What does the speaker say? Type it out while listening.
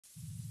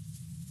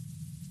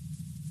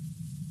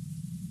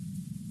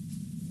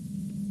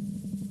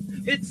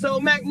It's so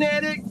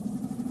magnetic.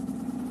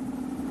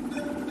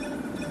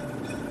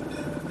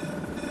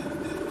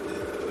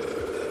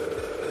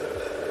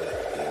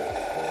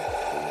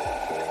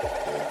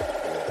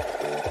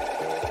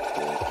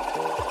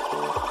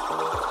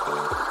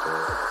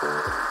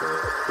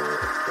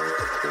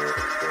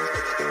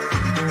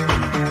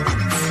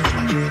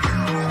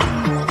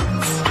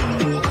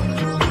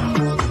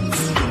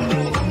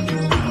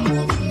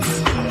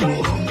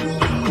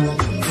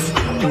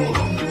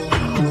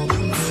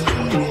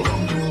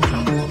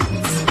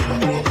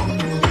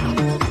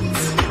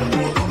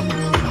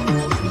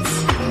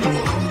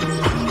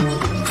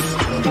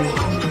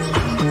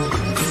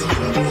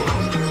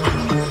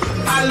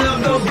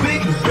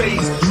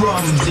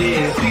 Drums,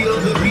 yeah, feel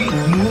the beat,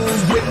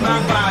 move with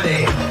my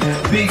body.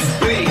 Big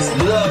bass,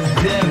 love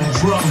them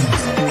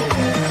drums.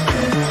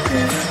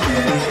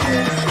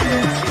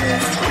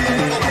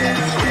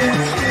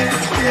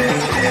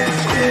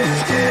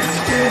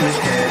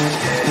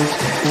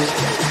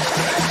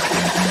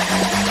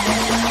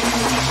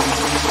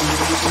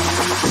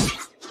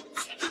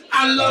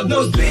 I love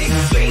those big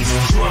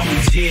bass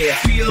drums, yeah,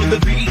 feel the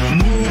beat,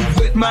 move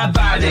with my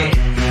body.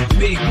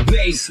 Big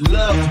bass,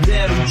 love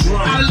them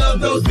drums. I love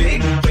those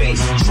big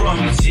bass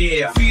drums,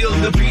 yeah. Feel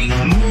the beat,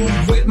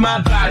 move with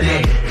my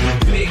body.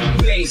 Big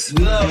bass,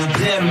 love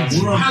them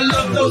drums. I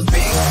love those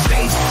big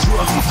bass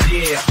drums,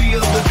 yeah. Feel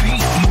the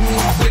beat,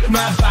 move with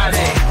my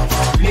body.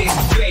 Big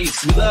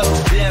bass,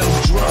 love them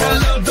drums. I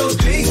love those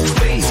big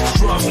bass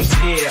drums,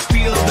 yeah.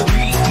 Feel the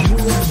beat,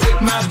 move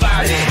with my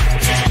body.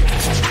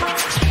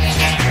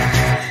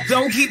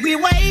 Don't keep me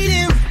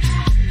waiting.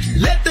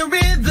 Let the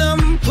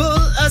rhythm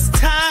pull us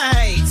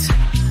tight.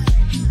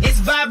 It's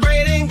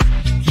vibrating,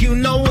 you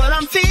know what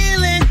I'm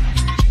feeling.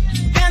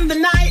 And the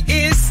night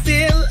is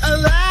still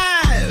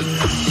alive.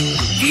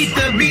 Keep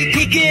the beat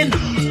kicking.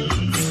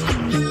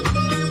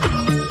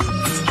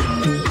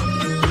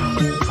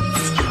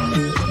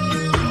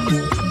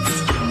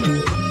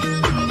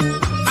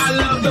 I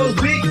love those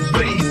big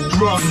bass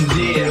drums,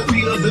 yeah.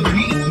 Feel the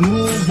beat,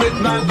 move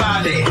with my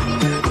body.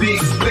 Big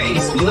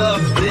bass,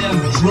 love them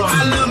drums.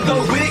 I love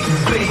those big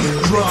bass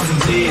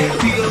drums, yeah.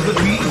 Feel the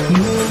beat,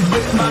 move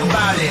with my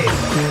body.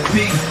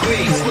 Big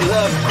bass,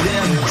 love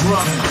them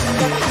drums.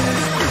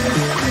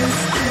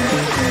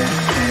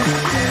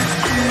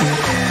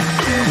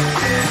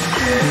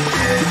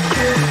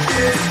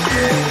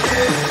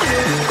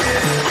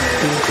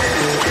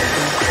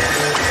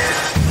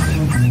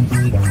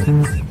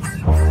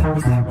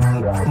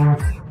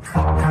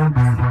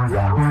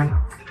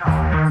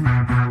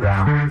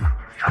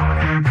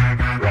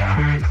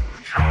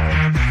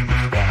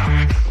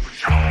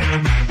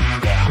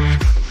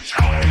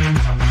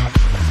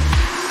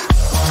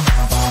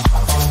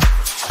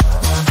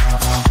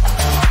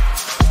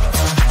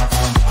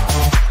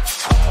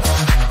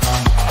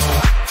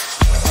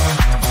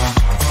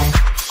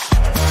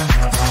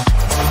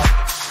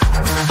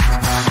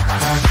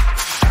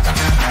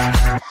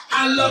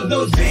 I love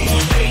those big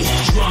bass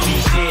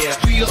drums, yeah.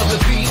 Feel the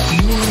beat,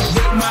 move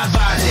with my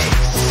body.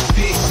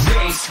 Big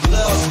bass,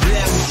 love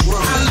them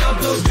drums. I love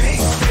those big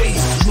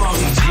bass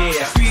drums,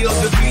 yeah. Feel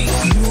the beat,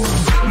 move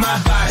with my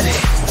body.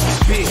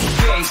 Big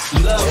bass,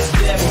 love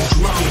them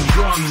drums.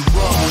 Drum,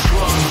 drum,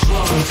 drum,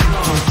 drum, drum,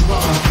 drum,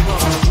 drum, drum,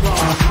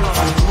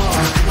 drum,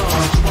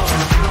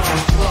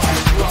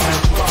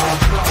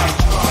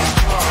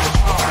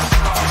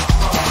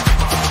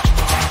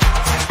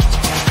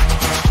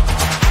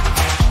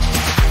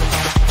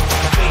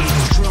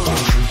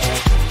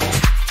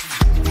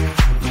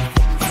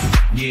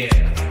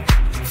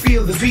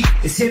 Feel the beat,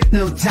 it's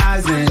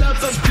hypnotizing. I love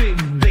those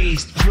big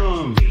bass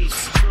drums.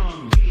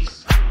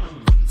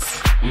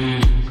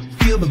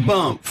 Feel the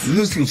bump,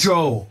 lose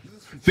control.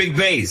 Big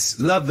bass,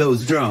 love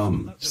those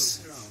drums.